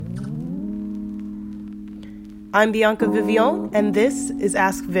I'm Bianca Vivian, and this is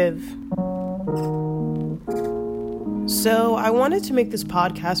Ask Viv. So I wanted to make this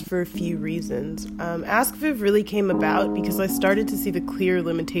podcast for a few reasons. Ask Viv really came about because I started to see the clear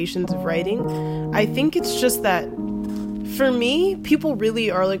limitations of writing. I think it's just that for me, people really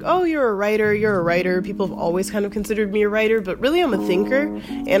are like, oh, you're a writer. People have always kind of considered me a writer, but really I'm a thinker.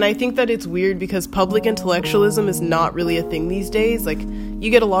 And I think that it's weird because public intellectualism is not really a thing these days. Like, you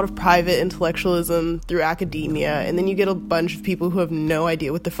get a lot of private intellectualism through academia, and then you get a bunch of people who have no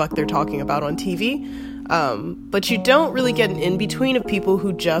idea what the fuck they're talking about on TV. But you don't really get an in-between of people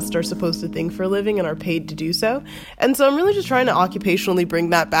who just are supposed to think for a living and are paid to do so. And so I'm really just trying to occupationally bring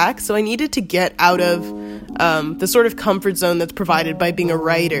that back. So I needed to get out of the sort of comfort zone that's provided by being a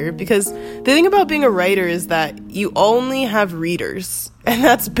writer. Because the thing about being a writer is that you only have readers. And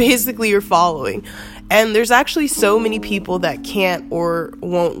that's basically your following. And there's actually so many people that can't or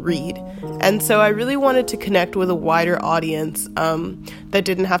won't read. And so I really wanted to connect with a wider audience that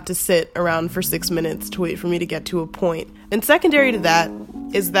didn't have to sit around for 6 minutes to wait for me to get to a point. And secondary to that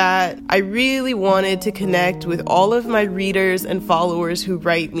is that I really wanted to connect with all of my readers and followers who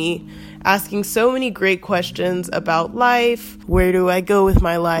write me, asking so many great questions about life. Where do I go with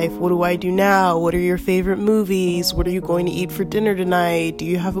my life? What do I do now? What are your favorite movies? What are you going to eat for dinner tonight? Do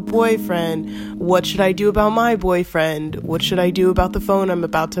you have a boyfriend? What should I do about my boyfriend? What should I do about the phone I'm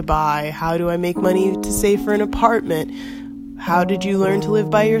about to buy? How do I make money to save for an apartment? How did you learn to live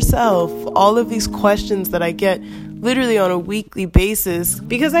by yourself? All of these questions that I get literally on a weekly basis,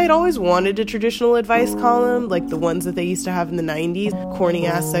 because I had always wanted a traditional advice column, like the ones that they used to have in the 90s, corny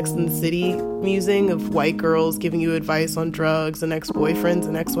ass Sex and the City musing of white girls giving you advice on drugs and ex-boyfriends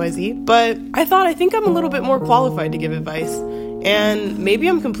and XYZ. But I think I'm a little bit more qualified to give advice. And maybe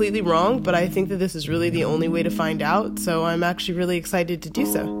I'm completely wrong, but I think that this is really the only way to find out, so I'm actually really excited to do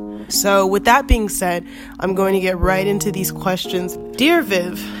so. So with that being said, I'm going to get right into these questions. Dear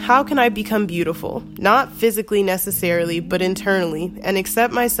Viv, how can I become beautiful? Not physically necessarily, but internally, and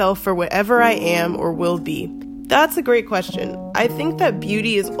accept myself for whatever I am or will be. That's a great question. I think that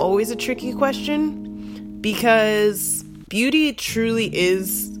beauty is always a tricky question because beauty truly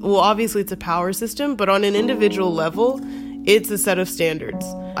is, well, obviously it's a power system, but on an individual level, it's a set of standards.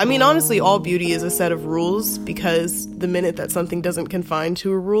 I mean, honestly, all beauty is a set of rules because the minute that something doesn't confine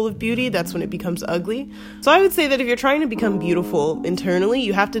to a rule of beauty, that's when it becomes ugly. So I would say that if you're trying to become beautiful internally,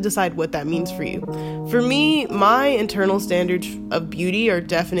 you have to decide what that means for you. For me, my internal standards of beauty are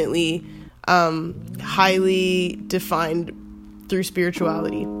definitely highly defined through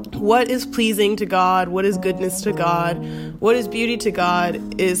spirituality. What is pleasing to God? What is goodness to God? What is beauty to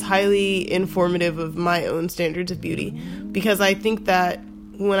God is highly informative of my own standards of beauty, because I think that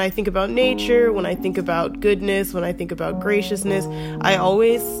when I think about nature, when I think about goodness, when I think about graciousness, I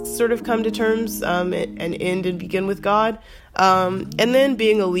always sort of come to terms and end and begin with God. And then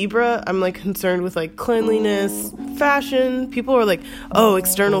being a Libra, I'm like concerned with like cleanliness, fashion. People are like, oh,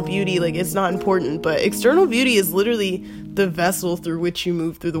 external beauty, like it's not important, but external beauty is literally the vessel through which you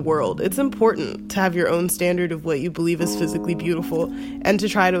move through the world. It's important to have your own standard of what you believe is physically beautiful and to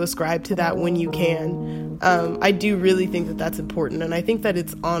try to ascribe to that when you can. I do really think that that's important, and I think that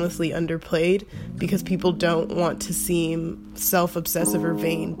it's honestly underplayed because people don't want to seem self-obsessive or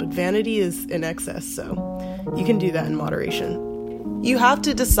vain, but vanity is in excess, so you can do that in moderation. You have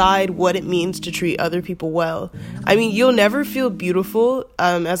to decide what it means to treat other people well. I mean, you'll never feel beautiful,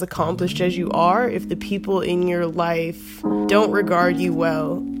 as accomplished as you are, if the people in your life don't regard you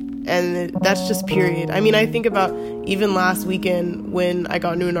well. And that's just period. I mean, I think about even last weekend when I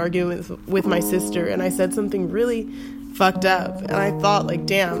got into an argument with my sister and I said something really fucked up. And I thought, like,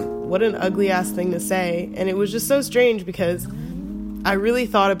 damn, what an ugly ass thing to say. And it was just so strange because I really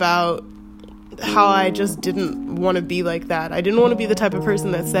thought about how I just didn't want to be like that. I didn't want to be the type of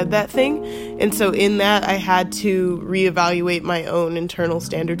person that said that thing. And so in that, I had to reevaluate my own internal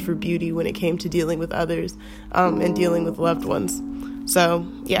standard for beauty when it came to dealing with others and dealing with loved ones. So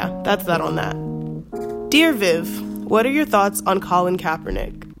yeah, that's that on that. Dear Viv, what are your thoughts on Colin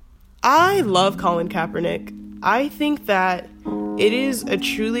Kaepernick? I love Colin Kaepernick. I think that it is a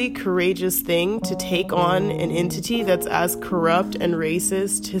truly courageous thing to take on an entity that's as corrupt and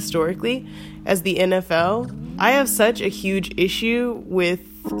racist historically as the NFL. I have such a huge issue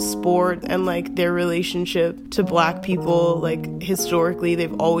with sport and like their relationship to Black people. Like historically,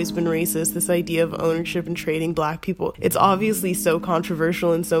 they've always been racist. This idea of ownership and trading Black people. It's obviously so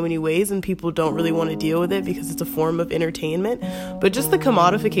controversial in so many ways, and people don't really want to deal with it because it's a form of entertainment. But just the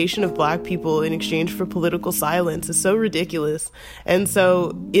commodification of Black people in exchange for political silence is so ridiculous. And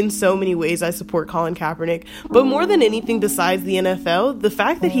so in so many ways, I support Colin Kaepernick. But more than anything besides the NFL, the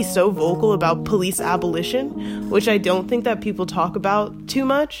fact that he's so vocal about police abolition, which I don't think that people talk about too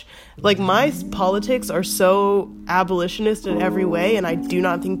much. Like, my politics are so abolitionist in every way, and I do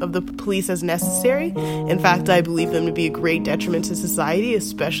not think of the police as necessary. In fact, I believe them to be a great detriment to society,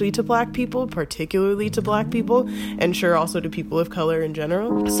 especially to Black people, particularly to Black people, and sure, also to people of color in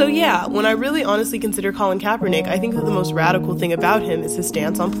general. So yeah, when I really honestly consider Colin Kaepernick, I think that the most radical thing about him is his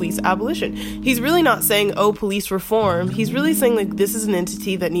stance on police abolition. He's really not saying, oh, police reform. He's really saying, like, this is an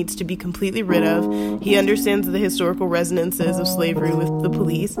entity that needs to be completely rid of. He understands the historical resonances of slavery with the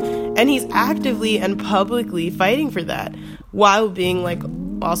police, and he's actively and publicly fighting for that while being like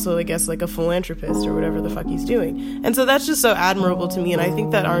also, I guess, like a philanthropist or whatever the fuck he's doing. And so that's just so admirable to me, and I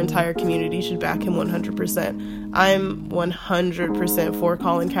think that our entire community should back him 100%. I'm 100% for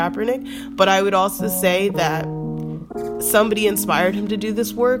Colin Kaepernick, but I would also say that somebody inspired him to do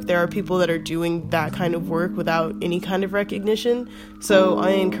this work. There are people that are doing that kind of work without any kind of recognition. So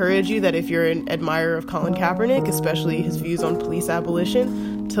I encourage you that if you're an admirer of Colin Kaepernick, especially his views on police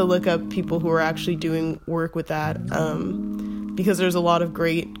abolition, to look up people who are actually doing work with that, because there's a lot of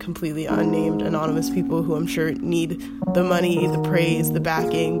great, completely unnamed, anonymous people who I'm sure need the money, the praise, the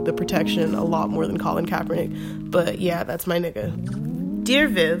backing, the protection a lot more than Colin Kaepernick. But yeah, that's my nigga. Dear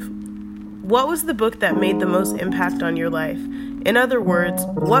Viv, what was the book that made the most impact on your life? In other words,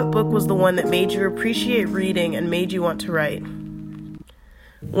 what book was the one that made you appreciate reading and made you want to write?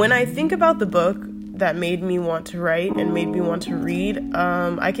 When I think about the book that made me want to write and made me want to read,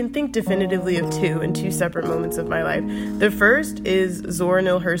 I can think definitively of two separate moments of my life. The first is Zora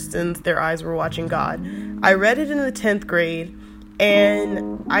Neale Hurston's Their Eyes Were Watching God. I read it in the 10th grade,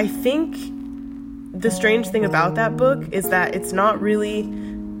 and I think the strange thing about that book is that it's not really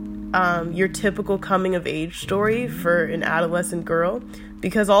your typical coming-of-age story for an adolescent girl,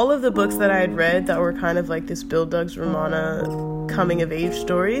 because all of the books that I had read that were kind of like this Bill Duggs Romana coming-of-age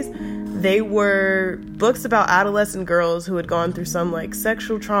stories, they were books about adolescent girls who had gone through some like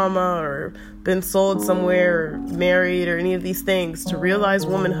sexual trauma or been sold somewhere or married or any of these things to realize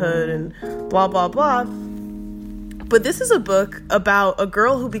womanhood and blah, blah, blah. But this is a book about a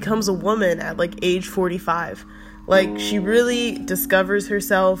girl who becomes a woman at like age 45. Like, she really discovers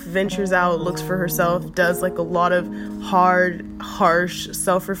herself, ventures out, looks for herself, does like a lot of hard, harsh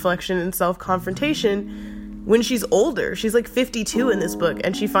self-reflection and self-confrontation when she's older. She's like 52 in this book,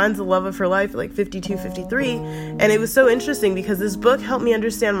 and she finds the love of her life at like 52, 53. And it was so interesting because this book helped me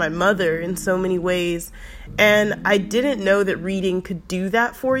understand my mother in so many ways. And I didn't know that reading could do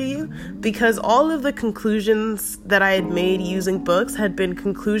that for you, because all of the conclusions that I had made using books had been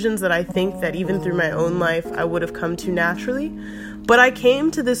conclusions that I think that even through my own life I would have come to naturally. But I came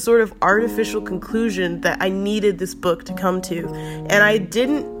to this sort of artificial conclusion that I needed this book to come to. And I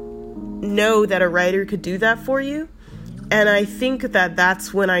didn't know that a writer could do that for you. And I think that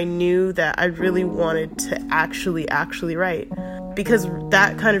that's when I knew that I really wanted to actually write, because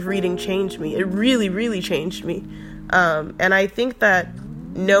that kind of reading changed me. It really, really changed me. And I think that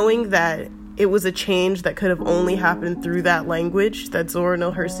knowing that it was a change that could have only happened through that language that Zora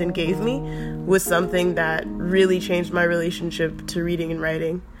Neale Hurston gave me was something that really changed my relationship to reading and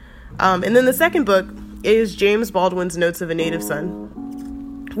writing. And then the second book is James Baldwin's Notes of a Native Son,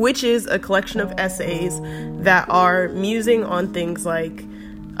 which is a collection of essays that are musing on things like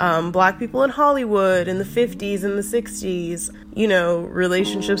Black people in Hollywood in the 50s and the 60s, you know,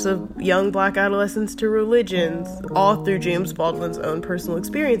 relationships of young Black adolescents to religions, all through James Baldwin's own personal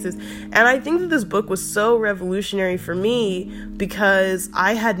experiences. And I think that this book was so revolutionary for me because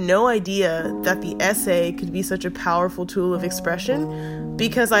I had no idea that the essay could be such a powerful tool of expression,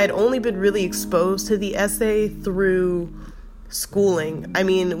 because I had only been really exposed to the essay through schooling. I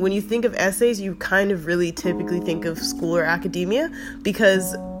mean, when you think of essays, you kind of really typically think of school or academia,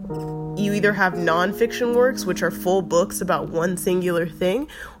 because you either have nonfiction works, which are full books about one singular thing,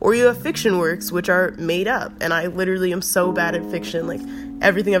 or you have fiction works, which are made up. And I literally am so bad at fiction. Like,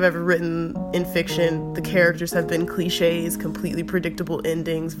 everything I've ever written in fiction, the characters have been cliches, completely predictable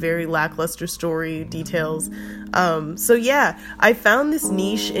endings, very lackluster story details. So yeah, I found this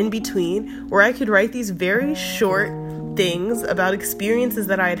niche in between where I could write these very short, things, about experiences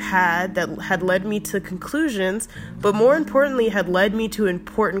that I had had that had led me to conclusions, but more importantly had led me to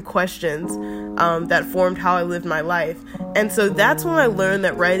important questions that formed how I lived my life. And so that's when I learned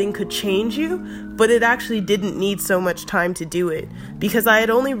that writing could change you, but it actually didn't need so much time to do it, because I had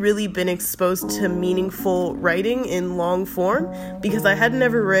only really been exposed to meaningful writing in long form because I had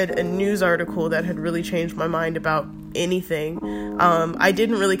never read a news article that had really changed my mind about anything. I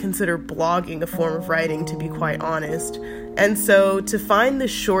didn't really consider blogging a form of writing, to be quite honest. And so to find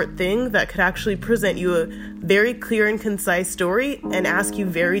this short thing that could actually present you a very clear and concise story and ask you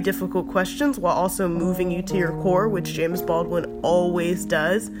very difficult questions while also moving you to your core, which James Baldwin always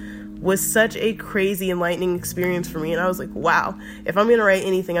does, was such a crazy, enlightening experience for me. And I was like, wow, if I'm going to write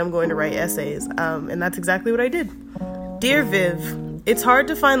anything, I'm going to write essays. And that's exactly what I did. Dear Viv, it's hard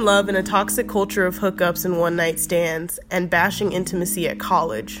to find love in a toxic culture of hookups and one-night stands and bashing intimacy at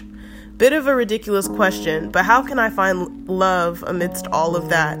college. Bit of a ridiculous question, but how can I find love amidst all of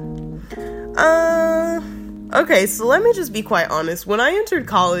that? Okay, so let me just be quite honest. When I entered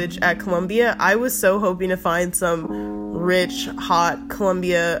college at Columbia, I was so hoping to find some rich, hot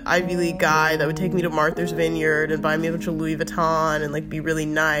Columbia Ivy League guy that would take me to Martha's Vineyard and buy me a bunch of Louis Vuitton and be really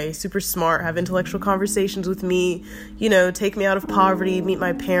nice, super smart, have intellectual conversations with me, take me out of poverty, meet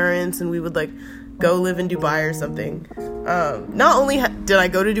my parents, and we would go live in Dubai or something. Not only did I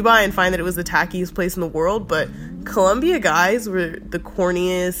go to Dubai and find that it was the tackiest place in the world, but Columbia guys were the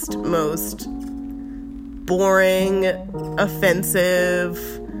corniest, most boring, offensive,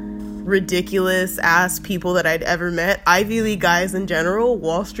 ridiculous ass people that I'd ever met. Ivy League guys in general,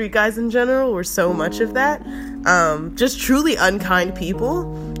 Wall Street guys in general were so much of that. Just truly unkind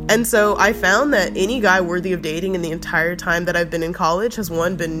people. And so I found that any guy worthy of dating in the entire time that I've been in college has,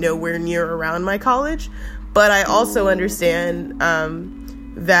 one, been nowhere near around my college, but I also understand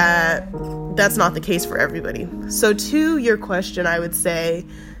that that's not the case for everybody. So to your question, I would say,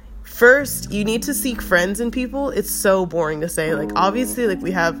 first, you need to seek friends in people. It's so boring to say. Obviously,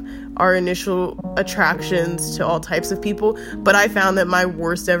 we have our initial attractions to all types of people, but I found that my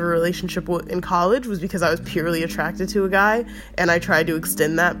worst ever relationship in college was because I was purely attracted to a guy, and I tried to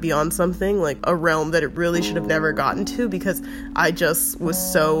extend that beyond something, a realm that it really should have never gotten to, because I just was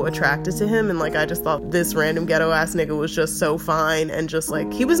so attracted to him, and I just thought this random ghetto-ass nigga was just so fine, and just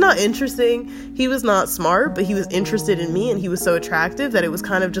he was not interesting, he was not smart, but he was interested in me, and he was so attractive that it was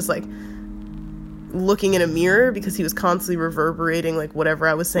kind of just looking in a mirror, because he was constantly reverberating whatever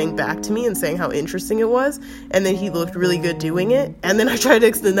I was saying back to me and saying how interesting it was, and then he looked really good doing it. And then I tried to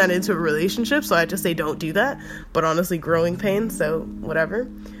extend that into a relationship, so I just say don't do that, but honestly, growing pains, so whatever.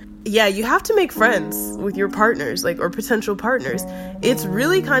 Yeah, you have to make friends with your partners, or potential partners. It's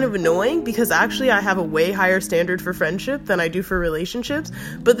really kind of annoying because actually I have a way higher standard for friendship than I do for relationships.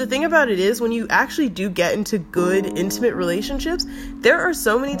 But the thing about it is, when you actually do get into good, intimate relationships, there are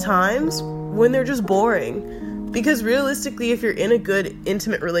so many times when they're just boring. Because realistically, if you're in a good,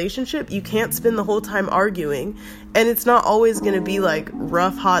 intimate relationship, you can't spend the whole time arguing. And it's not always going to be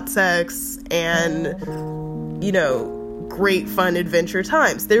rough, hot sex and, great fun adventure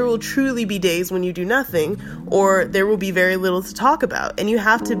times. There will truly be days when you do nothing, or there will be very little to talk about, and you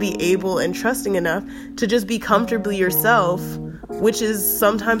have to be able and trusting enough to just be comfortably yourself, which is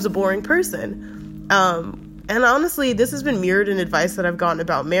sometimes a boring person. And honestly, this has been mirrored in advice that I've gotten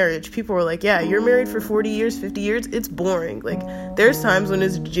about marriage. People were like, yeah, you're married for 40 years, 50 years, it's boring. There's times when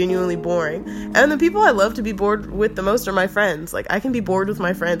it's genuinely boring. And the people I love to be bored with the most are my friends. I can be bored with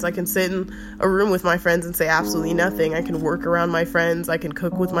my friends. I can sit in a room with my friends and say absolutely nothing. I can work around my friends. I can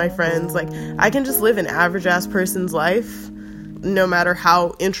cook with my friends. I can just live an average-ass person's life, no matter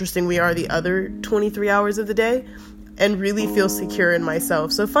how interesting we are the other 23 hours of the day, and really feel secure in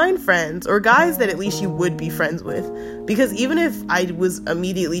myself. So find friends, or guys that at least you would be friends with. Because even if I was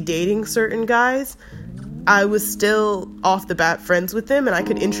immediately dating certain guys, I was still off the bat friends with them, and I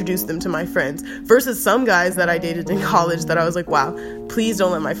could introduce them to my friends. Versus some guys that I dated in college that I was like, wow, please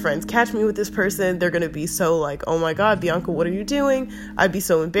don't let my friends catch me with this person. They're going to be so oh my God, Bianca, what are you doing? I'd be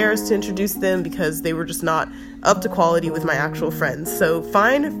so embarrassed to introduce them because they were just not up to quality with my actual friends. So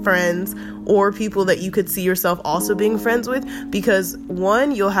find friends or people that you could see yourself also being friends with, because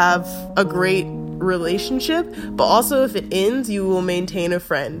one, you'll have a great relationship, but also if it ends, you will maintain a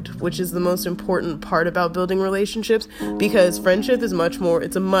friend, which is the most important part about building relationships, because friendship is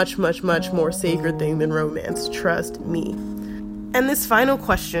it's a much more sacred thing than romance, trust me. And this final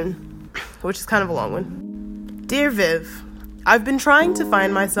question, which is kind of a long one. Dear Viv, I've been trying to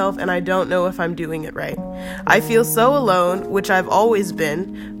find myself and I don't know if I'm doing it right. I feel so alone, which I've always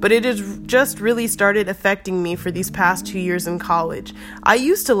been, but it has just really started affecting me for these past 2 years in college. I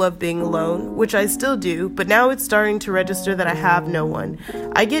used to love being alone, which I still do, but now it's starting to register that I have no one.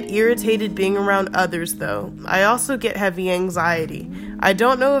 I get irritated being around others, though. I also get heavy anxiety. I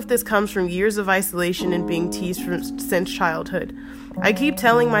don't know if this comes from years of isolation and being teased since childhood. I keep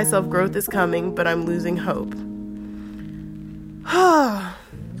telling myself growth is coming, but I'm losing hope.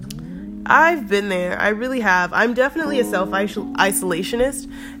 I've been there. I really have. I'm definitely a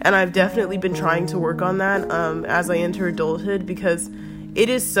self-isolationist, and I've definitely been trying to work on that as I enter adulthood, because it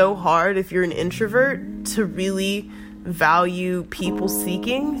is so hard if you're an introvert to really value people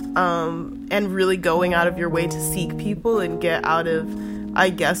seeking and really going out of your way to seek people and get out of, I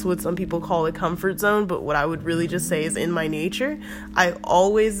guess, what some people call a comfort zone, but what I would really just say is in my nature. I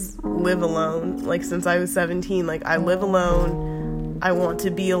always live alone, like since I was 17. Like, I live alone. I want to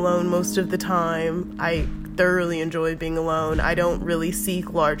be alone most of the time. I thoroughly enjoy being alone. I don't really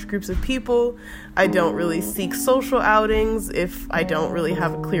seek large groups of people. I don't really seek social outings if I don't really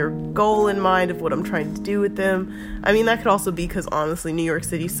have a clear goal in mind of what I'm trying to do with them. I mean, that could also be because honestly New York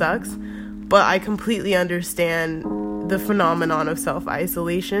City sucks, but I completely understand the phenomenon of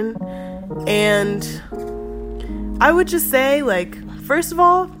self-isolation. And I would just say, like, first of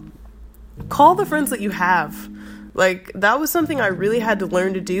all, call the friends that you have. Like, that was something I really had to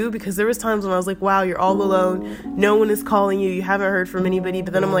learn to do, because there was times when I was like, wow, you're all alone, no one is calling you, you haven't heard from anybody.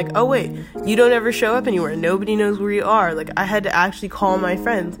 But then I'm like, oh wait, you don't ever show up anywhere, nobody knows where you are. Like, I had to actually call my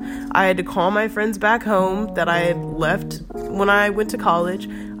friends. I had to call my friends back home that I had left when I went to college.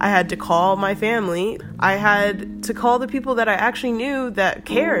 I had to call my family. I had to call the people that I actually knew that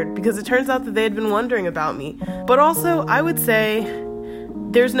cared, because it turns out that they had been wondering about me. But also, I would say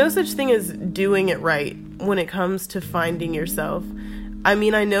there's no such thing as doing it right when it comes to finding yourself. I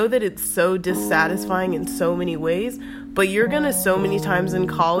mean, I know that it's so dissatisfying in so many ways, but you're gonna so many times in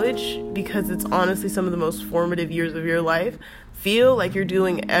college, because it's honestly some of the most formative years of your life, feel like you're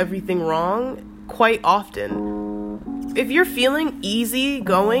doing everything wrong quite often. If you're feeling easy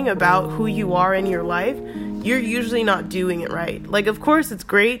going about who you are in your life, you're usually not doing it right. Like, of course, it's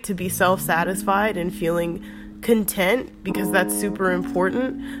great to be self-satisfied and feeling content, because that's super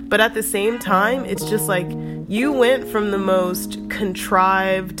important, but at the same time, it's just like you went from the most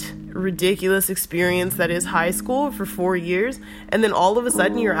contrived, ridiculous experience that is high school for 4 years, and then all of a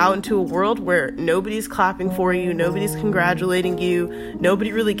sudden you're out into a world where nobody's clapping for you, nobody's congratulating you,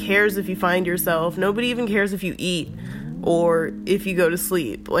 nobody really cares if you find yourself, nobody even cares if you eat or if you go to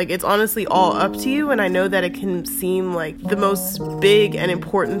sleep. Like, it's honestly all up to you, and I know that it can seem like the most big and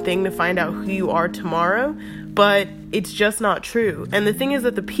important thing to find out who you are tomorrow, but it's just not true. And the thing is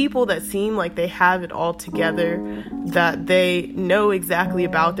that the people that seem like they have it all together, that they know exactly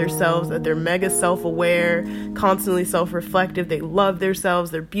about themselves, that they're mega self-aware, constantly self-reflective, they love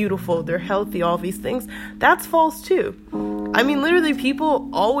themselves, they're beautiful, they're healthy, all these things, that's false too. I mean, literally, people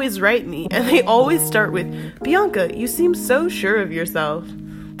always write me, and they always start with, Bianca, you seem so sure of yourself.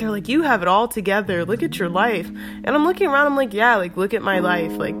 They're like, you have it all together, look at your life. And I'm looking around, I'm like, yeah, like, look at my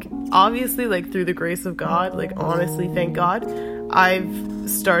life. Like, obviously, like, through the grace of God, like, honestly, thank God, I've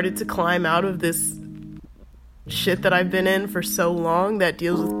started to climb out of this shit that I've been in for so long that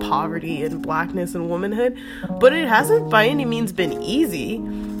deals with poverty and blackness and womanhood, but it hasn't by any means been easy.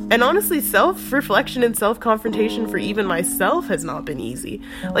 And honestly, self-reflection and self-confrontation for even myself has not been easy.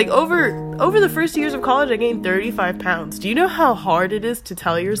 Like, over the first years of college, I gained 35 pounds. Do you know how hard it is to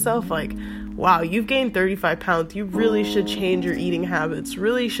tell yourself, like, wow, you've gained 35 pounds. You really should change your eating habits.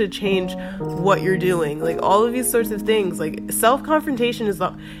 Really should change what you're doing. Like, all of these sorts of things. Like, self-confrontation is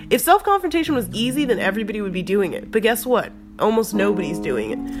not... If self-confrontation was easy, then everybody would be doing it. But guess what? Almost nobody's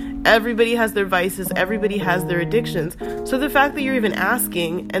doing it. Everybody has their vices. Everybody has their addictions. So the fact that you're even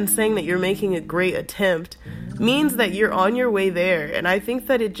asking and saying that you're making a great attempt means that you're on your way there. And I think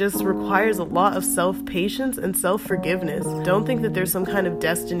that it just requires a lot of self-patience and self-forgiveness. Don't think that there's some kind of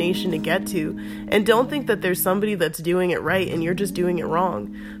destination to get to. And don't think that there's somebody that's doing it right and you're just doing it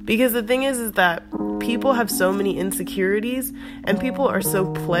wrong. Because the thing is that people have so many insecurities and people are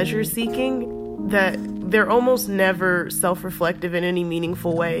so pleasure-seeking that they're almost never self-reflective in any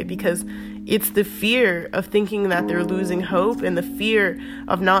meaningful way, because it's the fear of thinking that they're losing hope and the fear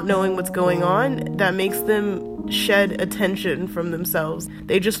of not knowing what's going on that makes them shed attention from themselves.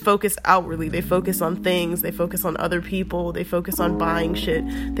 They just focus outwardly. They focus on things. They focus on other people. They focus on buying shit.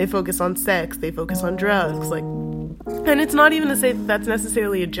 They focus on sex. They focus on drugs. Like, and it's not even to say that that's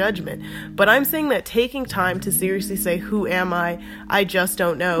necessarily a judgment, but I'm saying that taking time to seriously say, who am I just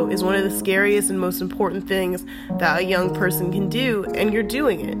don't know, is one of the scariest and most important things that a young person can do, and you're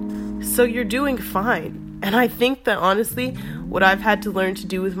doing it. So you're doing fine. And I think that honestly, what I've had to learn to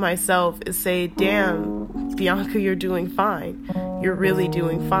do with myself is say, damn, Bianca, you're doing fine. You're really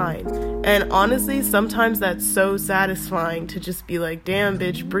doing fine. And honestly, sometimes that's so satisfying to just be like, damn,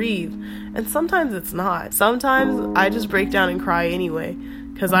 bitch, breathe. And sometimes it's not. Sometimes I just break down and cry anyway,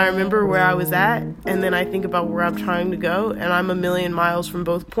 because I remember where I was at, and then I think about where I'm trying to go, and I'm a million miles from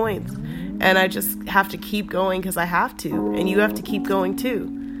both points. And I just have to keep going because I have to, and you have to keep going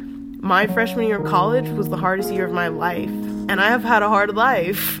too. My freshman year of college was the hardest year of my life, and I have had a hard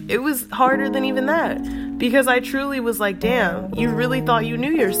life. It was harder than even that, because I truly was like, damn, you really thought you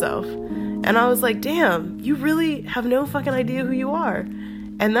knew yourself. And I was like, damn, you really have no fucking idea who you are.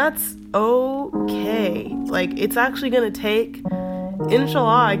 And that's okay. Like, it's actually gonna take, inshallah,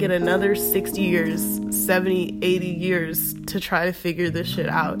 I get another 60 years, 70, 80 years to try to figure this shit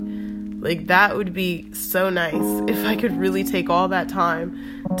out. Like, that would be so nice if I could really take all that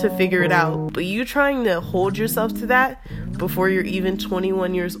time to figure it out. But you trying to hold yourself to that before you're even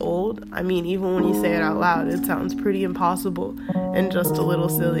 21 years old, I mean, even when you say it out loud, it sounds pretty impossible and just a little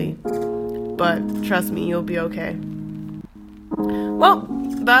silly. But trust me, you'll be okay. Well,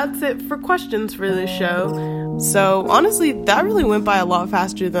 that's it for questions for this show. So honestly, that really went by a lot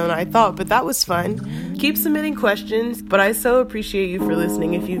faster than I thought, but that was fun. Keep submitting questions, but I so appreciate you for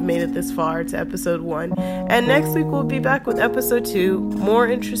listening if you've made it this far to episode 1. And next week we'll be back with episode 2, more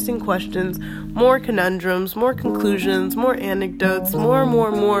interesting questions, more conundrums, more conclusions, more anecdotes, more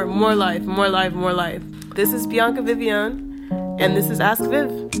life. This is Bianca Vivian, and this is Ask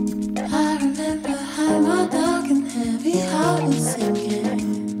Viv. I remember how my dark and heavy heart was